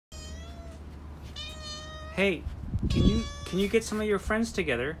Hey, can you get some of your friends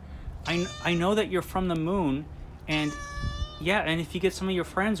together? I know that you're from the moon, and yeah, and if you get some of your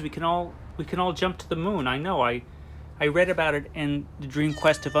friends, we can all jump to the moon. I know. I read about it in the Dream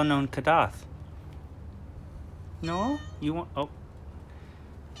Quest of Unknown Kadath. No, you want? Oh,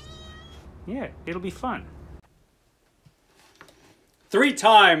 yeah, it'll be fun. 3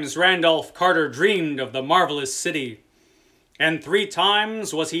 times Randolph Carter dreamed of the marvelous city, and 3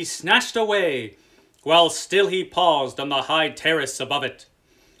 times was he snatched away, while still he paused on the high terrace above it.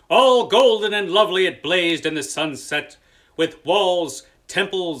 All golden and lovely it blazed in the sunset, with walls,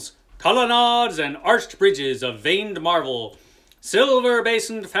 temples, colonnades, and arched bridges of veined marble,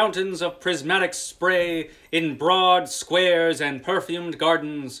 silver-basined fountains of prismatic spray in broad squares and perfumed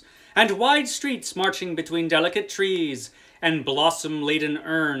gardens, and wide streets marching between delicate trees, and blossom-laden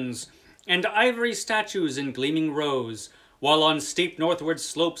urns, and ivory statues in gleaming rows, while on steep northward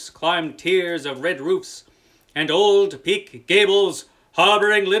slopes climbed tiers of red roofs, and old peak gables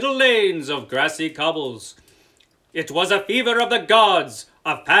harboring little lanes of grassy cobbles. It was a fever of the gods,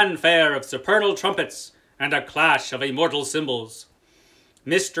 a fanfare of supernal trumpets, and a clash of immortal cymbals.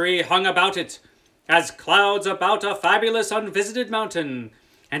 Mystery hung about it, as clouds about a fabulous unvisited mountain,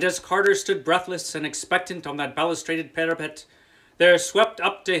 and as Carter stood breathless and expectant on that balustraded parapet, there swept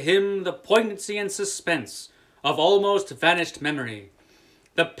up to him the poignancy and suspense of almost vanished memory,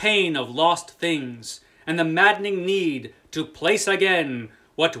 the pain of lost things, and the maddening need to place again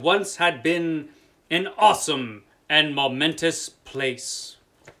what once had been an awesome and momentous place.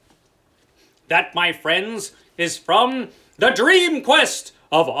 That, my friends, is from the Dream Quest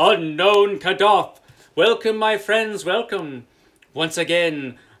of Unknown Kadath. Welcome, my friends, welcome once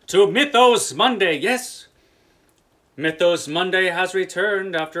again to Mythos Monday. Yes, Mythos Monday has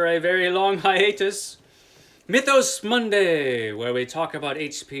returned after a very long hiatus. Mythos Monday, where we talk about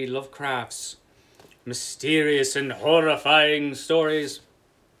H.P. Lovecraft's mysterious and horrifying stories.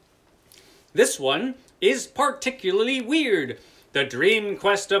 This one is particularly weird. The Dream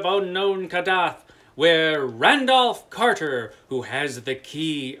Quest of Unknown Kadath, where Randolph Carter, who has the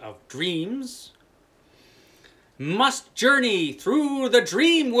key of dreams, must journey through the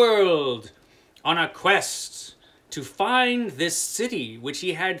dream world on a quest to find this city, which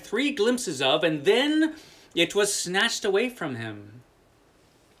he had 3 glimpses of, and then it was snatched away from him.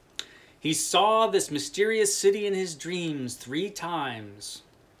 He saw this mysterious city in his dreams 3 times.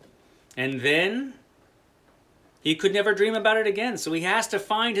 And then he could never dream about it again, so he has to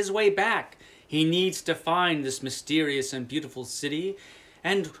find his way back. He needs to find this mysterious and beautiful city.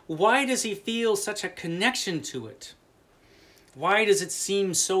 And why does he feel such a connection to it? Why does it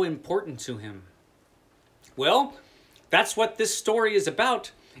seem so important to him? Well, that's what this story is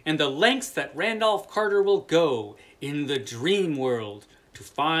about, and the lengths that Randolph Carter will go in the dream world to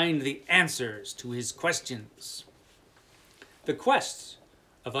find the answers to his questions. The Quest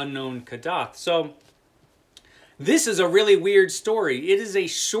of Unknown Kadath. So, this is a really weird story. It is a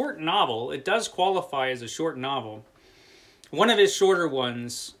short novel. It does qualify as a short novel. One of his shorter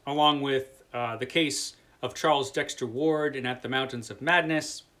ones, along with The Case of Charles Dexter Ward and At the Mountains of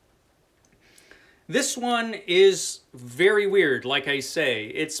Madness. This one is very weird, like I say.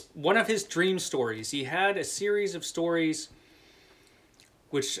 It's one of his dream stories. He had a series of stories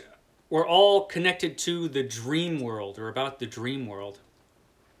which were all connected to the dream world, or about the dream world.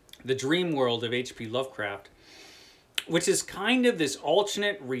 The dream world of H.P. Lovecraft, which is kind of this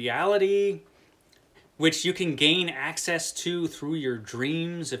alternate reality which you can gain access to through your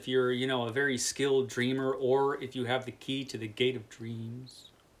dreams if you're, a very skilled dreamer, or if you have the key to the gate of dreams.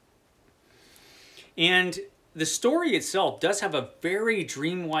 And the story itself does have a very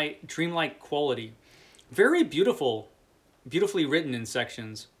dreamlike quality. Very beautifully written in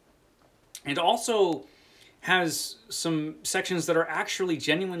sections. And also has some sections that are actually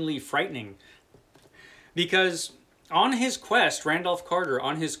genuinely frightening. Because on his quest, Randolph Carter,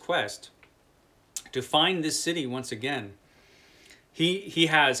 on his quest to find this city once again, he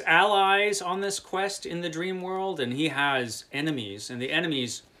has allies on this quest in the dream world, and he has enemies, and the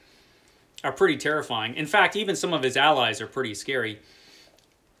enemies are pretty terrifying. In fact, even some of his allies are pretty scary.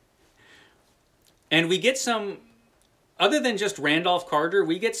 And we get some, other than just Randolph Carter,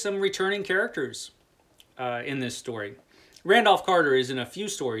 we get some returning characters in this story. Randolph Carter is in a few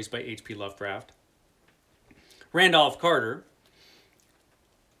stories by H.P. Lovecraft. Randolph Carter,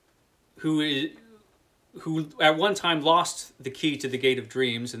 who at one time lost the key to the Gate of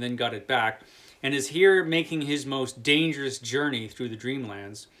Dreams and then got it back, and is here making his most dangerous journey through the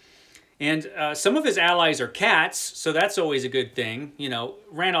Dreamlands. And some of his allies are cats, so that's always a good thing.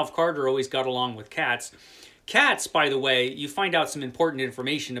 Randolph Carter always got along with cats. Cats, by the way, you find out some important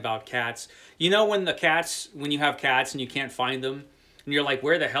information about cats. You know when you have cats and you can't find them, and you're like,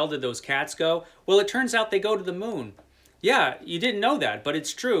 where the hell did those cats go? Well, it turns out they go to the moon. Yeah, you didn't know that, but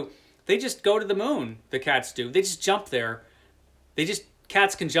it's true. They just go to the moon, the cats do. They just jump there.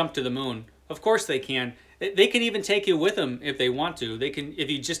 Cats can jump to the moon. Of course they can. They can even take you with them if they want to. They can,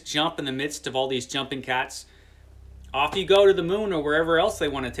 if you just jump in the midst of all these jumping cats, off you go to the moon or wherever else they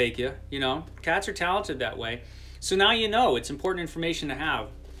want to take you. You know, cats are talented that way. So now you know. It's important information to have.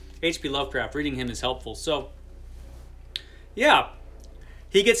 H.P. Lovecraft, reading him is helpful. So, yeah,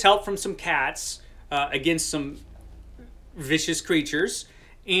 he gets help from some cats against some vicious creatures.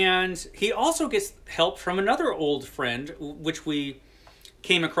 And he also gets help from another old friend, which we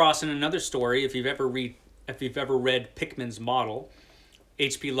came across in another story. If you've ever read Pickman's Model,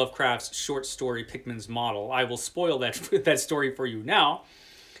 H.P. Lovecraft's short story Pickman's Model, I will spoil that story for you now.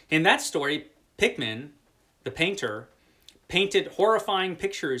 In that story, Pickman, the painter, painted horrifying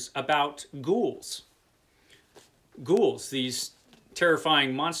pictures about ghouls. Ghouls, these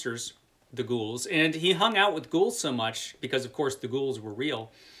terrifying monsters, the ghouls. And he hung out with ghouls so much, because of course the ghouls were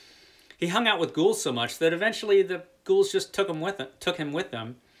real. He hung out with ghouls so much that eventually the ghouls just took him with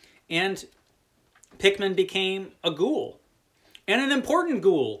them, and Pickman became a ghoul, and an important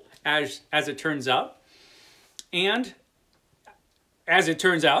ghoul, as it turns out. And as it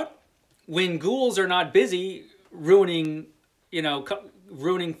turns out, when ghouls are not busy ruining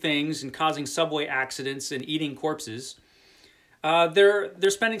things and causing subway accidents and eating corpses, they're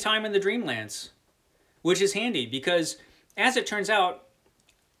spending time in the Dreamlands, which is handy because, as it turns out,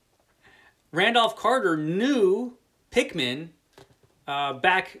 Randolph Carter knew Pickman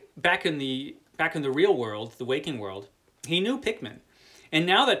back in the real world, the waking world. He knew Pickman. And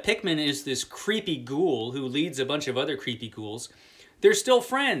now that Pickman is this creepy ghoul who leads a bunch of other creepy ghouls, they're still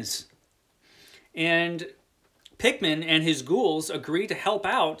friends. And Pickman and his ghouls agree to help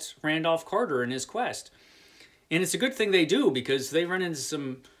out Randolph Carter in his quest. And it's a good thing they do, because they run into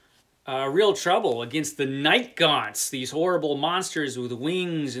some real trouble against the Night Gaunts, these horrible monsters with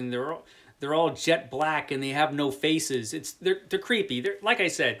wings, and they're all jet black and they have no faces. They're creepy. Like I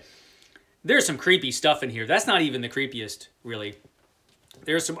said, there's some creepy stuff in here. That's not even the creepiest, really.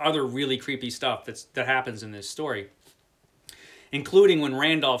 There's some other really creepy stuff that happens in this story, including when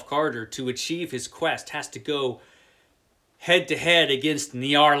Randolph Carter, to achieve his quest, has to go head-to-head against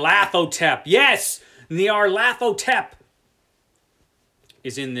Nyarlathotep. Yes! Nyarlathotep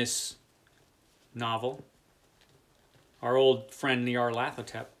is in this novel. Our old friend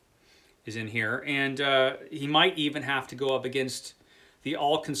Nyarlathotep is in here, and he might even have to go up against the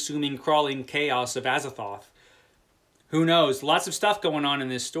all-consuming crawling chaos of Azathoth. Who knows? Lots of stuff going on in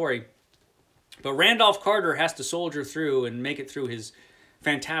this story. But Randolph Carter has to soldier through and make it through his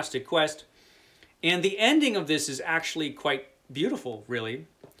fantastic quest. And the ending of this is actually quite beautiful, really.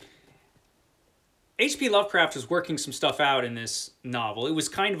 H.P. Lovecraft was working some stuff out in this novel. It was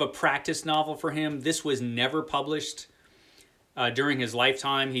kind of a practice novel for him. This was never published during his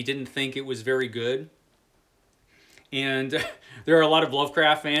lifetime. He didn't think it was very good. And there are a lot of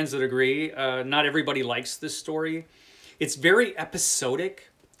Lovecraft fans that agree. Not everybody likes this story. It's very episodic.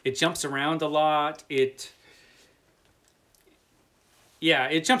 It jumps around a lot. It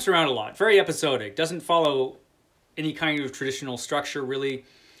jumps around a lot. Very episodic. Doesn't follow any kind of traditional structure, really.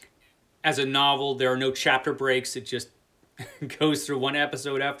 As a novel, there are no chapter breaks. It just goes through one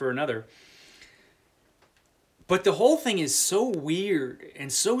episode after another. But the whole thing is so weird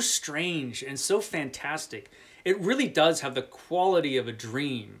and so strange and so fantastic. It really does have the quality of a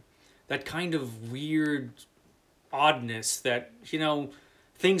dream. That kind of weird oddness that, you know,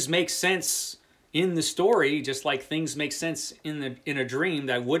 things make sense in the story, just like things make sense in a dream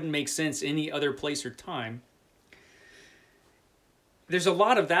that wouldn't make sense any other place or time. There's a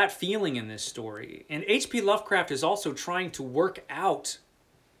lot of that feeling in this story. And H.P. Lovecraft is also trying to work out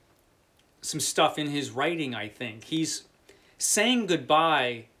some stuff in his writing, I think. He's saying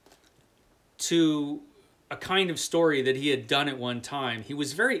goodbye to a kind of story that he had done at one time. He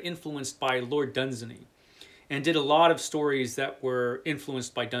was very influenced by Lord Dunsany and did a lot of stories that were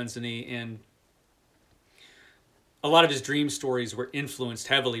influenced by Dunsany, and a lot of his dream stories were influenced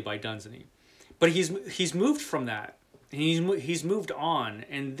heavily by Dunsany. But he's moved from that. He's moved on,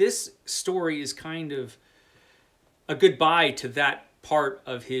 and this story is kind of a goodbye to that part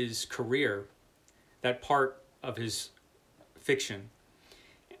of his career, that part of his fiction.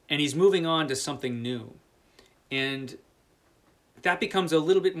 And he's moving on to something new. And that becomes a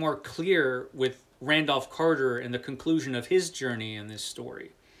little bit more clear with Randolph Carter and the conclusion of his journey in this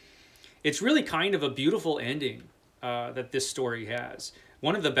story. It's really kind of a beautiful ending that this story has.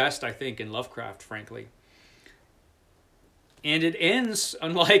 One of the best, I think, in Lovecraft, frankly. And it ends,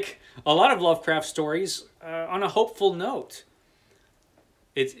 unlike a lot of Lovecraft stories, on a hopeful note.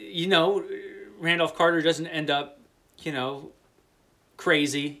 It's, you know, Randolph Carter doesn't end up, you know,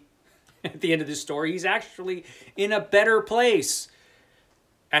 crazy at the end of this story. He's actually in a better place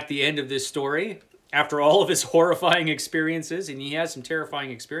at the end of this story after all of his horrifying experiences, and he has some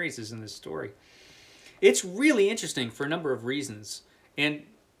terrifying experiences in this story. It's really interesting for a number of reasons, and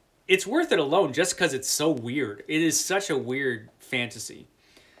it's worth it alone just because it's so weird. It is such a weird fantasy.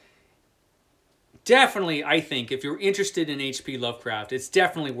 Definitely, I think, if you're interested in H.P. Lovecraft, it's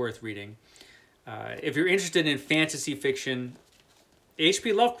definitely worth reading. If you're interested in fantasy fiction,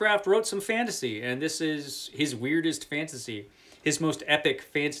 H.P. Lovecraft wrote some fantasy, and this is his weirdest fantasy, his most epic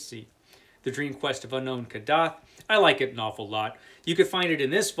fantasy, The Dream Quest of Unknown Kadath. I like it an awful lot. You could find it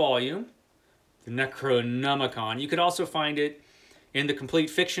in this volume, the Necronomicon. You could also find it in the Complete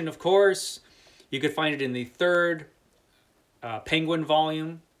Fiction, of course. You could find it in the third Penguin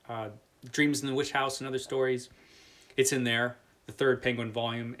volume, Dreams in the Witch House and Other Stories. It's in there, the third Penguin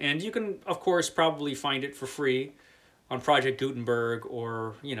volume. And you can, of course, probably find it for free on Project Gutenberg,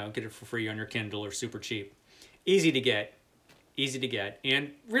 or, you know, get it for free on your Kindle or super cheap. Easy to get,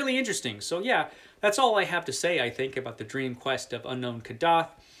 and really interesting. So yeah, that's all I have to say, I think, about The Dream Quest of Unknown Kadath.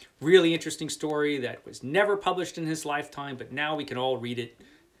 Really interesting story that was never published in his lifetime, but now we can all read it.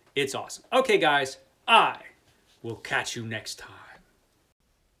 It's awesome. Okay, guys, I will catch you next time.